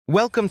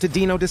Welcome to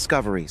Dino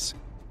Discoveries.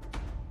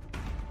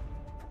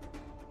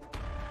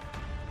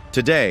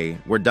 Today,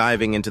 we're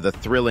diving into the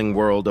thrilling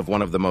world of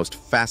one of the most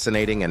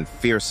fascinating and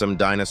fearsome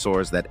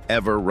dinosaurs that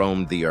ever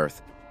roamed the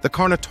Earth, the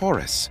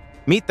Carnotaurus.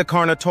 Meet the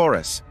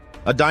Carnotaurus,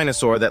 a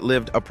dinosaur that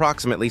lived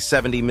approximately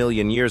 70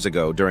 million years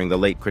ago during the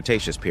late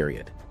Cretaceous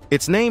period.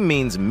 Its name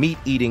means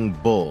meat-eating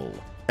bull,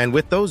 and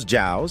with those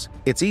jowls,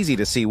 it's easy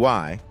to see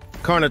why.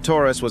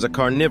 Carnotaurus was a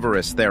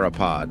carnivorous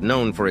theropod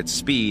known for its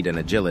speed and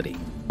agility.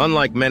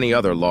 Unlike many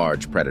other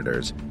large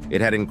predators, it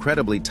had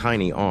incredibly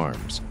tiny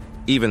arms,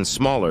 even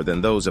smaller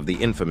than those of the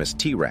infamous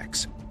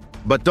T-Rex.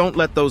 But don't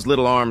let those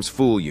little arms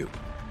fool you.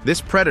 This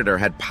predator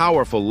had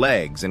powerful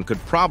legs and could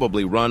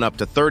probably run up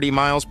to 30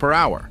 miles per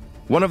hour.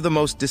 One of the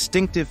most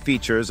distinctive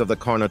features of the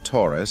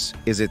Carnotaurus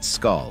is its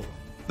skull.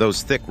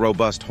 Those thick,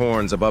 robust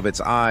horns above its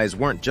eyes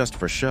weren't just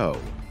for show.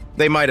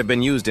 They might have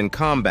been used in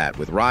combat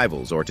with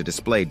rivals or to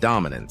display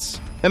dominance.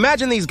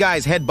 Imagine these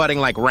guys headbutting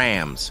like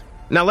rams.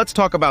 Now let's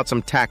talk about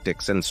some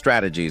tactics and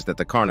strategies that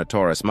the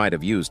Carnotaurus might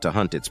have used to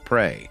hunt its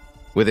prey.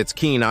 With its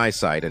keen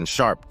eyesight and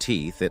sharp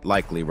teeth, it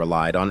likely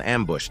relied on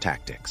ambush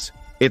tactics.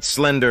 Its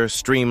slender,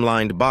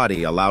 streamlined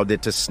body allowed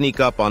it to sneak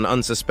up on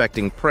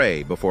unsuspecting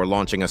prey before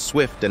launching a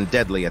swift and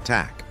deadly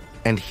attack.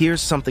 And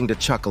here's something to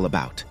chuckle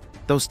about.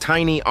 Those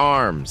tiny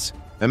arms.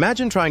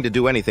 Imagine trying to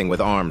do anything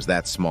with arms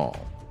that small.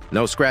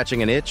 No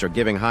scratching an itch or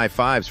giving high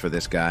fives for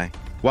this guy.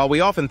 While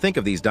we often think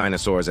of these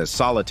dinosaurs as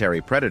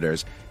solitary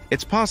predators,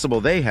 it's possible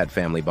they had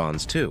family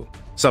bonds too.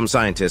 Some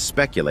scientists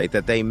speculate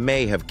that they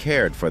may have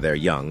cared for their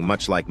young,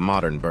 much like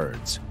modern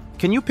birds.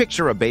 Can you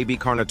picture a baby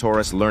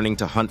Carnotaurus learning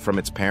to hunt from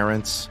its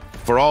parents?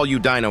 For all you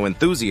dino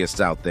enthusiasts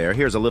out there,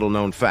 here's a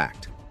little-known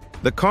fact.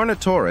 The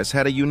Carnotaurus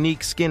had a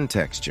unique skin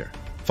texture.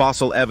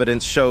 Fossil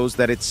evidence shows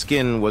that its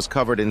skin was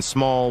covered in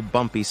small,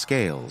 bumpy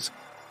scales,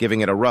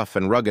 giving it a rough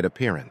and rugged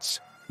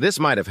appearance. This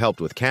might have helped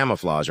with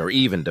camouflage or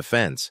even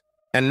defense.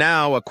 And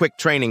now, a quick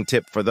training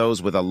tip for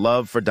those with a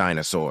love for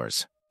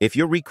dinosaurs. If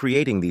you're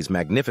recreating these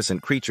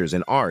magnificent creatures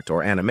in art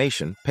or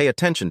animation, pay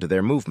attention to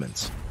their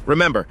movements.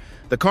 Remember,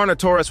 the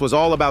Carnotaurus was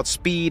all about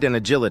speed and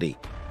agility.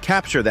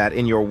 Capture that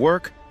in your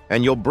work,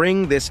 and you'll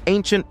bring this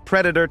ancient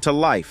predator to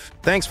life.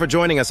 Thanks for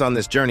joining us on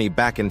this journey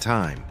back in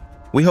time.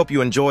 We hope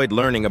you enjoyed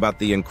learning about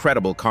the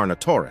incredible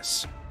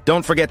Carnotaurus.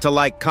 Don't forget to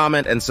like,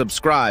 comment, and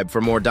subscribe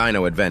for more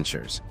dino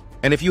adventures.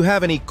 And if you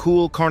have any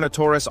cool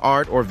Carnotaurus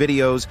art or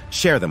videos,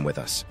 share them with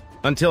us.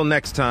 Until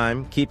next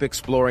time, keep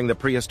exploring the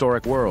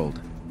prehistoric world.